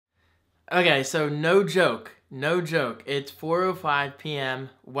Okay, so no joke. It's 4:05 p.m.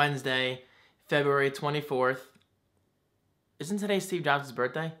 Wednesday, February 24th. Isn't today Steve Jobs'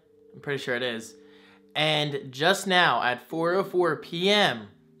 birthday? I'm pretty sure it is. And just now at 4:04 p.m.,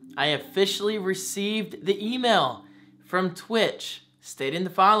 I officially received the email from Twitch stating the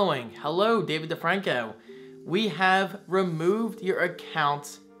following. Hello, David DeFranco. We have removed your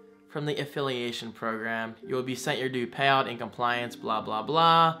account from the affiliation program. You will be sent your due payout in compliance, blah, blah,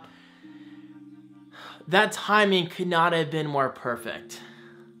 blah. That timing could not have been more perfect.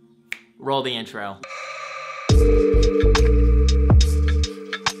 Roll the intro.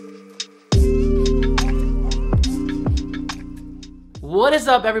 What is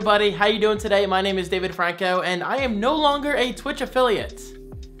up, everybody? How you doing today? My name is David Franco, and I am no longer a Twitch affiliate.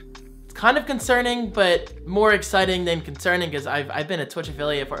 It's kind of concerning, but more exciting than concerning because I've been a Twitch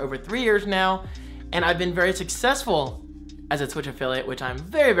affiliate for over 3 years now, and I've been very successful as a Twitch affiliate, which I'm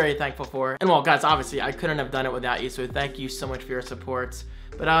very, very thankful for. And well, guys, obviously, I couldn't have done it without you, so thank you so much for your support.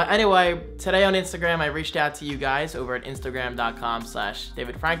 But anyway, today on Instagram, I reached out to you guys over at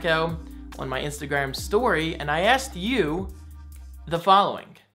instagram.com/DavidFranco on my Instagram story, and I asked you the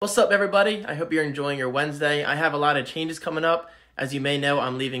following. What's up, everybody? I hope you're enjoying your Wednesday. I have a lot of changes coming up. As you may know,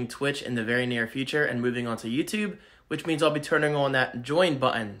 I'm leaving Twitch in the very near future and moving on to YouTube, which means I'll be turning on that join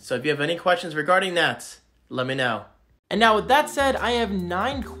button. So if you have any questions regarding that, let me know. And now with that said, I have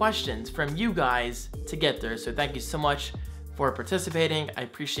 9 questions from you guys to get through. So thank you so much for participating. I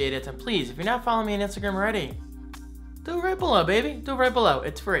appreciate it. And please, if you're not following me on Instagram already, do it right below, baby. Do it right below.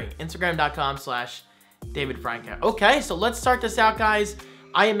 It's free. Instagram.com/DavidFranco. Okay, so let's start this out, guys.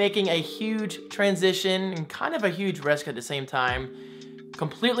 I am making a huge transition and kind of a huge risk at the same time.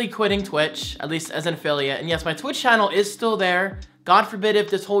 Completely quitting Twitch, at least as an affiliate. And yes, my Twitch channel is still there. God forbid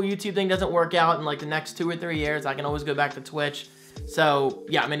if this whole YouTube thing doesn't work out in like the next 2 or 3 years, I can always go back to Twitch. So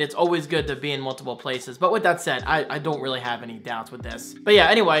yeah, I mean, it's always good to be in multiple places. But with that said, I don't really have any doubts with this. But yeah,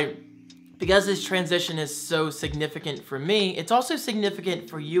 anyway, because this transition is so significant for me, it's also significant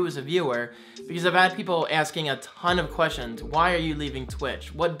for you as a viewer, because I've had people asking a ton of questions. Why are you leaving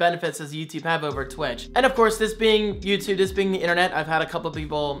Twitch? What benefits does YouTube have over Twitch? And of course, this being YouTube, this being the internet, I've had a couple of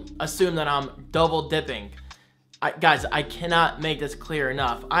people assume that I'm double dipping. Guys, I cannot make this clear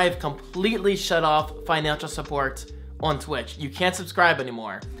enough. I've completely shut off financial support on Twitch. You can't subscribe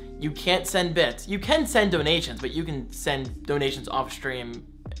anymore. You can't send bits. You can send donations, but you can send donations off stream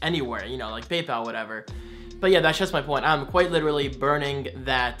anywhere, you know, like PayPal, whatever. But yeah, that's just my point. I'm quite literally burning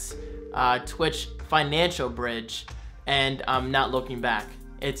that Twitch financial bridge, and I'm not looking back.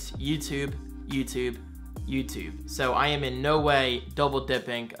 It's YouTube, YouTube, YouTube. So I am in no way double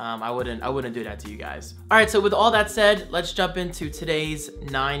dipping. I wouldn't do that to you guys. All right, so with all that said, let's jump into today's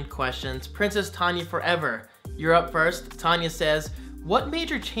 9 questions. Princess Tanya Forever, you're up first. Tanya says, what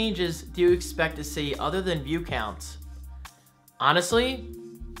major changes do you expect to see other than view counts? Honestly,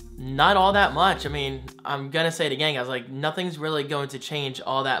 not all that much. I mean, I'm gonna say it again, guys, like nothing's really going to change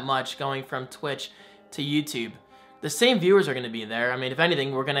all that much going from Twitch to YouTube. The same viewers are gonna be there. I mean, if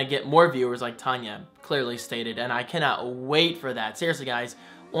anything, we're gonna get more viewers like Tanya clearly stated, and I cannot wait for that. Seriously, guys,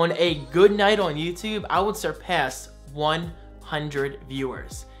 on a good night on YouTube, I would surpass 100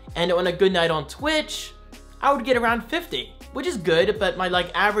 viewers. And on a good night on Twitch, I would get around 50, which is good, but my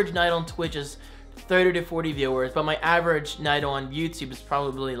average night on Twitch is 30 to 40 viewers, but my average night on YouTube is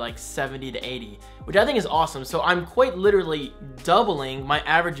probably like 70 to 80, which I think is awesome. So I'm quite literally doubling my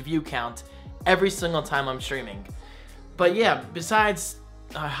average view count every single time I'm streaming. But yeah, besides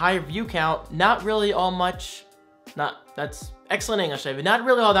a higher view count, not really all much, that's excellent English, David. Not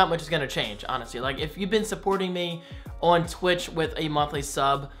really all that much is gonna change, honestly. Like if you've been supporting me on Twitch with a monthly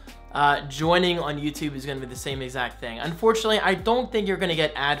sub, joining on YouTube is gonna be the same exact thing. Unfortunately, I don't think you're gonna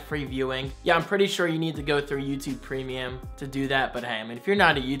get ad-free viewing. Yeah, I'm pretty sure you need to go through YouTube Premium to do that, but hey, I mean, if you're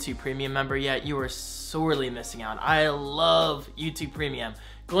not a YouTube Premium member yet, you are sorely missing out. I love YouTube Premium.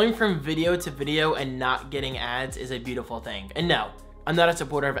 Going from video to video and not getting ads is a beautiful thing. And no, I'm not a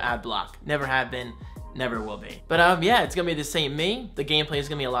supporter of ad block. Never have been, never will be. But yeah, it's gonna be the same me. The gameplay is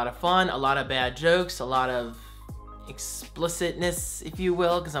gonna be a lot of fun, a lot of bad jokes, a lot of explicitness, if you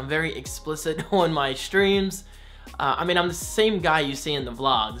will, because I'm very explicit on my streams. I mean, I'm the same guy you see in the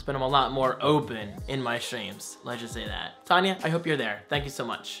vlogs, but I'm a lot more open in my streams. Let's just say that. Tanya, I hope you're there. Thank you so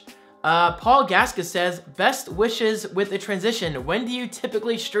much. Paul Gaska says, best wishes with the transition. When do you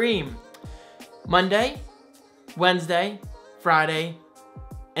typically stream? Monday, Wednesday, Friday,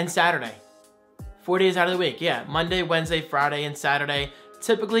 and Saturday. 4 days out of the week. Yeah, Monday, Wednesday, Friday, and Saturday.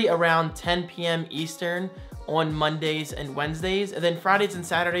 Typically around 10 p.m. Eastern on Mondays and Wednesdays, and then Fridays and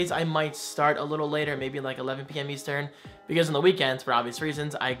Saturdays I might start a little later, maybe like 11 p.m. Eastern, because on the weekends, for obvious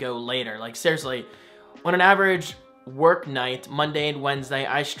reasons, I go later. Like seriously, on an average work night, Monday and Wednesday,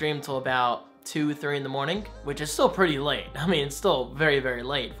 I stream till about 2, 3 in the morning, which is still pretty late. I mean, it's still very, very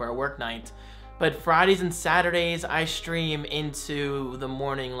late for a work night. But Fridays and Saturdays, I stream into the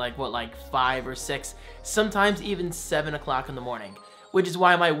morning, like 5 or 6, sometimes even 7 o'clock in the morning, which is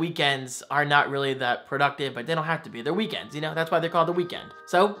why my weekends are not really that productive, but they don't have to be. They're weekends, you know? That's why they're called the weekend.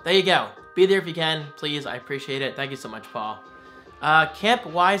 So there you go. Be there if you can, please. I appreciate it. Thank you so much, Paul.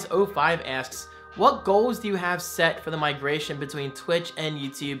 CampWise05 asks, what goals do you have set for the migration between Twitch and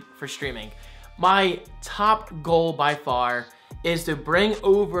YouTube for streaming? My top goal by far is to bring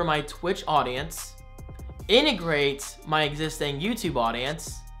over my Twitch audience, integrate my existing YouTube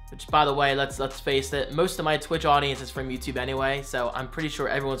audience, which by the way, let's face it, most of my Twitch audience is from YouTube anyway, so I'm pretty sure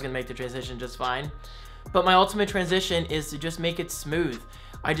everyone's gonna make the transition just fine. But my ultimate transition is to just make it smooth.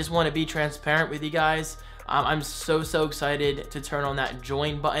 I just wanna be transparent with you guys. I'm so excited to turn on that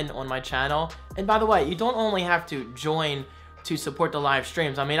join button on my channel. And by the way, you don't only have to join to support the live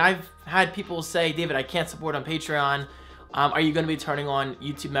streams. I mean, I've had people say, David, I can't support on Patreon. Are you going to be turning on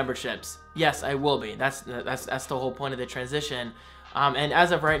YouTube memberships? Yes, I will be. That's the whole point of the transition. And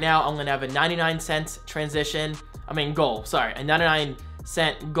as of right now, I'm going to have a 99-cent goal. Sorry, a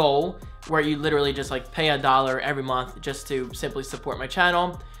 99-cent goal where you literally just like pay $1 every month just to simply support my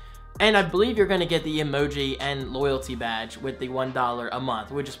channel. And I believe you're going to get the emoji and loyalty badge with the $1 a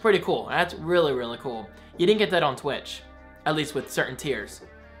month, which is pretty cool. That's really, really cool. You didn't get that on Twitch, at least with certain tiers.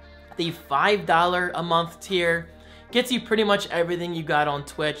 The $5 a month tier gets you pretty much everything you got on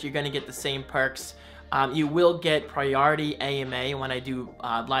Twitch. You're going to get the same perks. You will get priority AMA when I do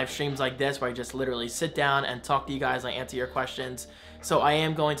live streams like this, where I just literally sit down and talk to you guys, I answer your questions. So I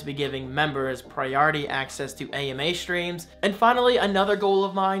am going to be giving members priority access to AMA streams. And finally, another goal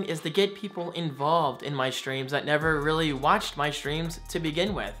of mine is to get people involved in my streams that never really watched my streams to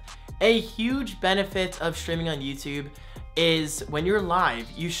begin with. A huge benefit of streaming on YouTube is when you're live,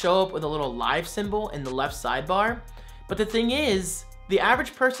 you show up with a little live symbol in the left sidebar. But the thing is, the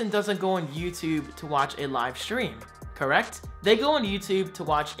average person doesn't go on YouTube to watch a live stream, correct? They go on YouTube to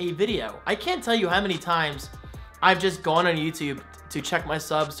watch a video. I can't tell you how many times I've just gone on YouTube to check my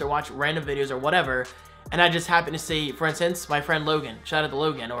subs or watch random videos or whatever, and I just happen to see, for instance, my friend Logan, shout out to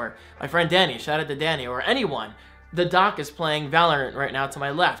Logan, or my friend Danny, shout out to Danny, or anyone. The doc is playing Valorant right now to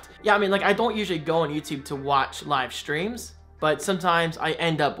my left. Yeah, I mean, like, I don't usually go on YouTube to watch live streams, but sometimes I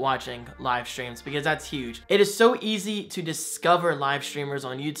end up watching live streams because that's huge. It is so easy to discover live streamers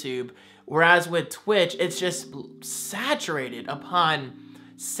on YouTube, whereas with Twitch, it's just saturated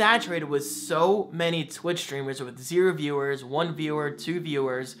with so many Twitch streamers with 0 viewers, 1 viewer, 2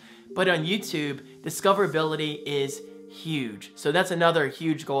 viewers. But on YouTube, discoverability is huge. So that's another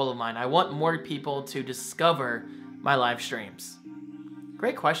huge goal of mine. I want more people to discover my live streams.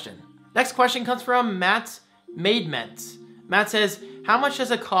 Great question. Next question comes from Matt Madement. Matt says, how much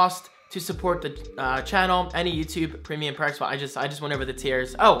does it cost to support the channel? Any YouTube premium perks? Well, I just went over the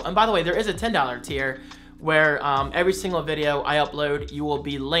tiers. Oh, and by the way, there is a $10 tier where every single video I upload, you will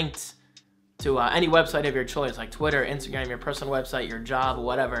be linked to any website of your choice, like Twitter, Instagram, your personal website, your job,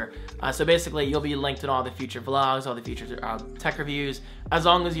 whatever. So basically, you'll be linked in all the future vlogs, all the future tech reviews, as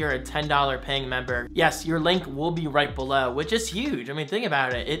long as you're a $10 paying member. Yes, your link will be right below, which is huge. I mean, think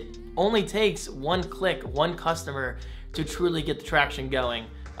about it. It only takes one click, one customer to truly get the traction going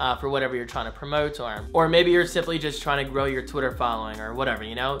for whatever you're trying to promote, or maybe you're simply just trying to grow your Twitter following or whatever,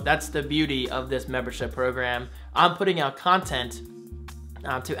 you know? That's the beauty of this membership program. I'm putting out content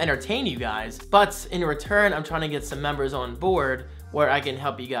to entertain you guys, but in return, I'm trying to get some members on board where I can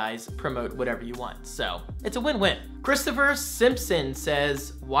help you guys promote whatever you want. So it's a win-win. Christopher Simpson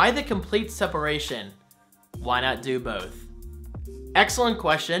says, why the complete separation? Why not do both? Excellent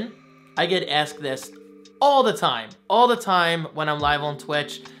question. I get asked this all the time when I'm live on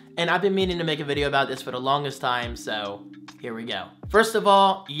Twitch, and I've been meaning to make a video about this for the longest time, so here we go. First of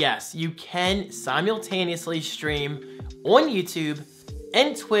all, yes, you can simultaneously stream on YouTube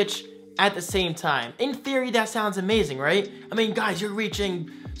and Twitch at the same time. In theory, that sounds amazing, right? I mean, guys, you're reaching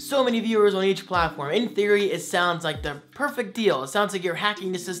so many viewers on each platform. In theory, it sounds like the perfect deal. It sounds like you're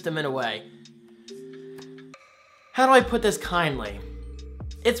hacking the system in a way. How do I put this kindly?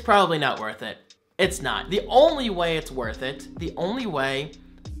 It's probably not worth it. It's not. The only way it's worth it, the only way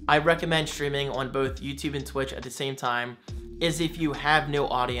I recommend streaming on both YouTube and Twitch at the same time is if you have no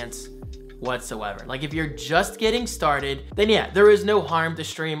audience whatsoever. Like if you're just getting started, then yeah, there is no harm to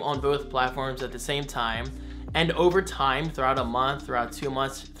stream on both platforms at the same time. And over time, throughout a month, throughout 2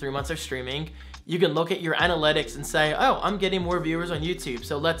 months, 3 months of streaming, You can look at your analytics and say, oh, I'm getting more viewers on YouTube,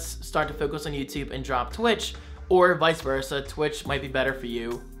 so let's start to focus on YouTube and drop Twitch, or vice versa. Twitch might be better for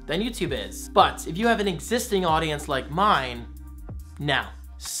you than YouTube is. But if you have an existing audience like mine, now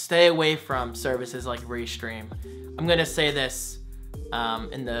stay away from services like Restream. I'm gonna say this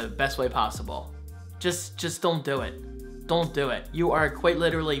in the best way possible. Just don't do it. Don't do it. You are quite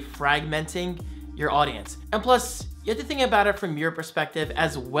literally fragmenting your audience. And plus, you have to think about it from your perspective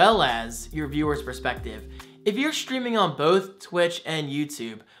as well as your viewers' perspective. If you're streaming on both Twitch and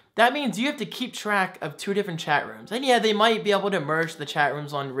YouTube, that means you have to keep track of 2 different chat rooms. And yeah, they might be able to merge the chat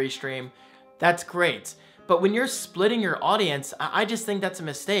rooms on Restream. That's great. But when you're splitting your audience, I just think that's a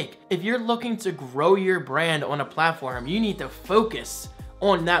mistake. If you're looking to grow your brand on a platform, you need to focus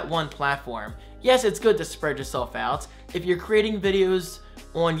on that one platform. Yes, it's good to spread yourself out. If you're creating videos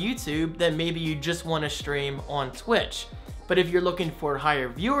on YouTube, then maybe you just want to stream on Twitch. But if you're looking for higher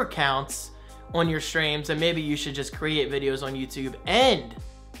viewer counts on your streams, then maybe you should just create videos on YouTube and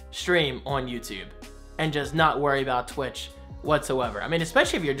stream on YouTube and just not worry about Twitch whatsoever. I mean,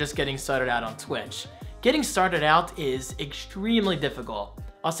 especially if you're just getting started out on Twitch. Getting started out is extremely difficult.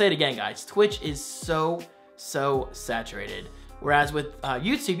 I'll say it again, guys. Twitch is so saturated. Whereas with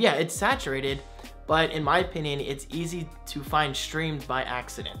YouTube, yeah, it's saturated, but in my opinion, it's easy to find streams by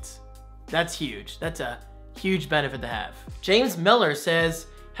accident. That's huge. That's a huge benefit to have. James Miller says,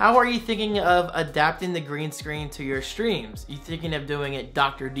 how are you thinking of adapting the green screen to your streams? You thinking of doing it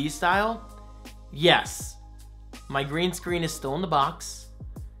Dr. D style? Yes. My green screen is still in the box.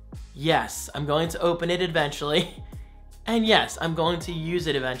 Yes, I'm going to open it eventually. And yes, I'm going to use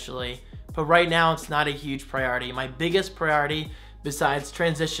it eventually. But right now, it's not a huge priority. My biggest priority, besides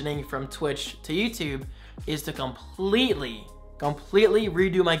transitioning from Twitch to YouTube, is to completely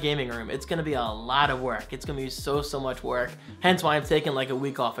redo my gaming room. It's gonna be a lot of work. It's gonna be so much work. Hence why I'm taking like a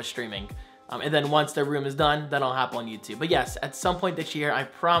week off of streaming. And then once the room is done, then I'll hop on YouTube. But yes, at some point this year, I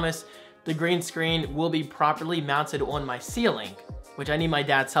promise the green screen will be properly mounted on my ceiling, which I need my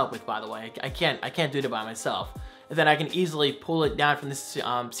dad's help with, by the way. I can't do it by myself. And then I can easily pull it down from this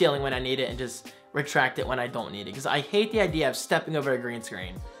ceiling when I need it and just retract it when I don't need it. Because I hate the idea of stepping over a green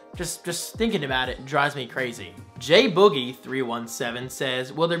screen. Just thinking about it drives me crazy. JBoogie317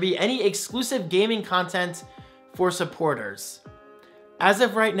 says, will there be any exclusive gaming content for supporters? As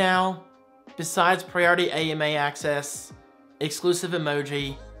of right now, besides priority AMA access, exclusive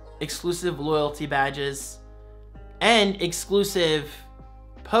emoji, exclusive loyalty badges, and exclusive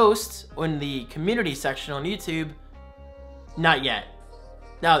posts in the community section on YouTube, not yet.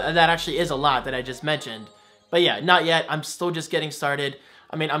 Now, that actually is a lot that I just mentioned. But yeah, not yet. I'm still just getting started.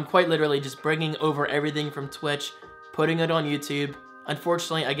 I mean, I'm quite literally just bringing over everything from Twitch, putting it on YouTube.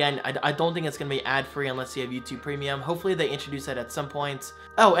 Unfortunately, again, I don't think it's going to be ad-free unless you have YouTube Premium. Hopefully, they introduce that at some point.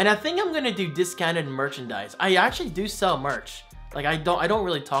 Oh, and I think I'm going to do discounted merchandise. I actually do sell merch. Like, I don't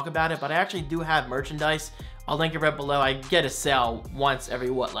really talk about it, but I actually do have merchandise. I'll link it right below. I get a sale once every,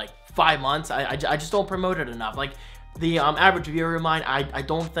 what, like 5 months? I just don't promote it enough. Like, the average viewer of mine, I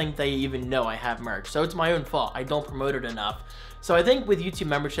don't think they even know I have merch. So it's my own fault. I don't promote it enough. So I think with YouTube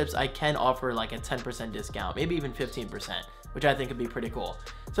memberships, I can offer like a 10% discount, maybe even 15%, which I think would be pretty cool.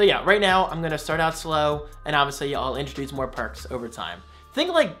 So yeah, right now I'm gonna start out slow, and obviously I'll introduce more perks over time. Think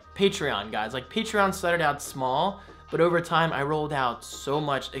like Patreon, guys. Like Patreon started out small, but over time I rolled out so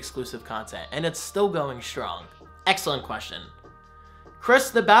much exclusive content, and it's still going strong. Excellent question. Chris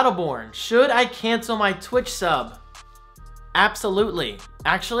the Battleborn, should I cancel my Twitch sub? Absolutely.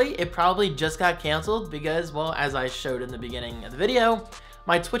 Actually, it probably just got canceled because, well, as I showed in the beginning of the video,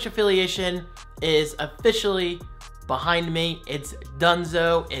 my Twitch affiliation is officially behind me. It's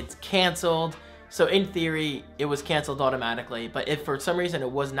donezo, it's canceled. So in theory, it was canceled automatically. But if for some reason it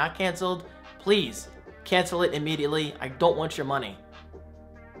was not canceled, please cancel it immediately. I don't want your money.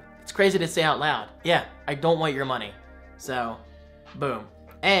 It's crazy to say out loud. Yeah, I don't want your money. So, boom.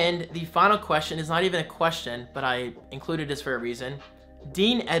 And the final question is not even a question, but I included this for a reason.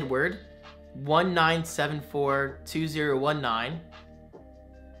 Dean Edward, 19742019.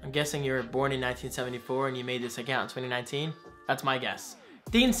 I'm guessing you were born in 1974 and you made this account in 2019. That's my guess.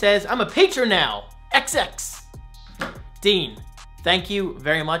 Dean says, I'm a patron now, XX. Dean, thank you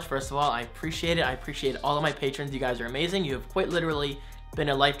very much. First of all, I appreciate it. I appreciate all of my patrons. You guys are amazing. You have quite literally been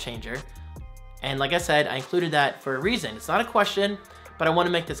a life changer. And like I said, I included that for a reason. It's not a question, but I want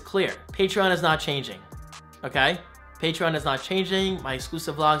to make this clear. Patreon is not changing, okay? Patreon is not changing. My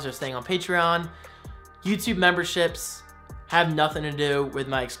exclusive vlogs are staying on Patreon. YouTube memberships have nothing to do with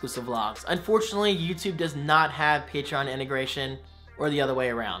my exclusive vlogs. Unfortunately, YouTube does not have Patreon integration or the other way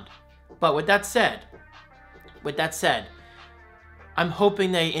around. But with that said, I'm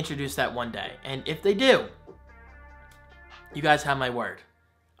hoping they introduce that one day. And if they do, you guys have my word.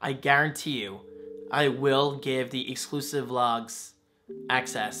 I guarantee you, I will give the exclusive vlogs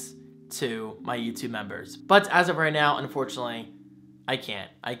access to my YouTube members. But as of right now, unfortunately, I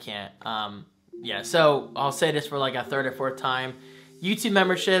can't. Yeah, so I'll say this for like a third or fourth time. YouTube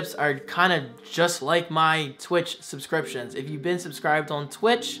memberships are kind of just like my Twitch subscriptions. If you've been subscribed on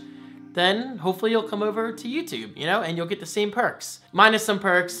Twitch, then hopefully you'll come over to YouTube, you know, and you'll get the same perks. Minus some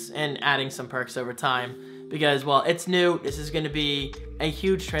perks and adding some perks over time because, well, it's new. This is going to be a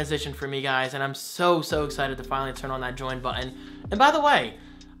huge transition for me, guys, and I'm so excited to finally turn on that join button. And by the way,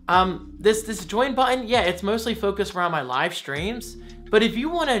 this join button, yeah, it's mostly focused around my live streams, but if you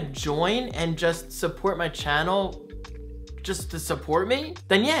want to join and just support my channel just to support me,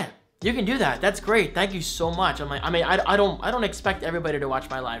 then yeah, you can do that. That's great. Thank you so much. I don't expect everybody to watch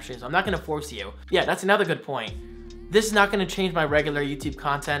my live streams. I'm not gonna force you. Yeah, that's another good point. This is not gonna change my regular YouTube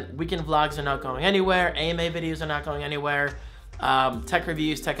content. Weekend vlogs are not going anywhere. AMA videos are not going anywhere. Tech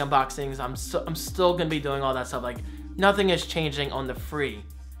reviews, tech unboxings. I'm still gonna be doing all that stuff. Like nothing is changing on the free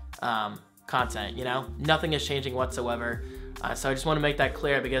content. You know, nothing is changing whatsoever. So I just want to make that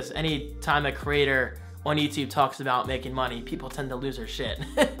clear because any time a creator on YouTube talks about making money, people tend to lose their shit.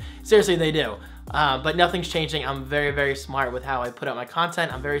 Seriously, they do. But nothing's changing. I'm very smart with how I put out my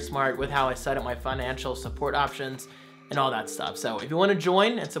content. I'm very smart with how I set up my financial support options and all that stuff. So if you want to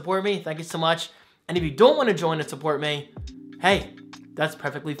join and support me, thank you so much. And if you don't want to join and support me, hey, that's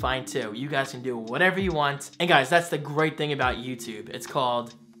perfectly fine too. You guys can do whatever you want. And guys, that's the great thing about YouTube. It's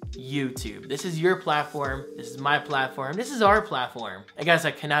called YouTube. This is your platform. This is my platform. This is our platform. And guys,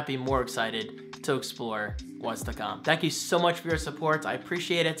 I cannot be more excited to explore what's to come. Thank you so much for your support. I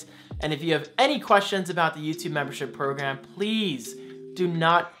appreciate it. And if you have any questions about the YouTube membership program, please do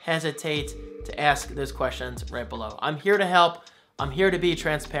not hesitate to ask those questions right below. I'm here to help. I'm here to be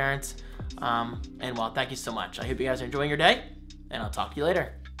transparent. And well, thank you so much. I hope you guys are enjoying your day, and I'll talk to you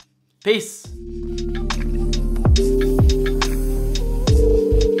later. Peace.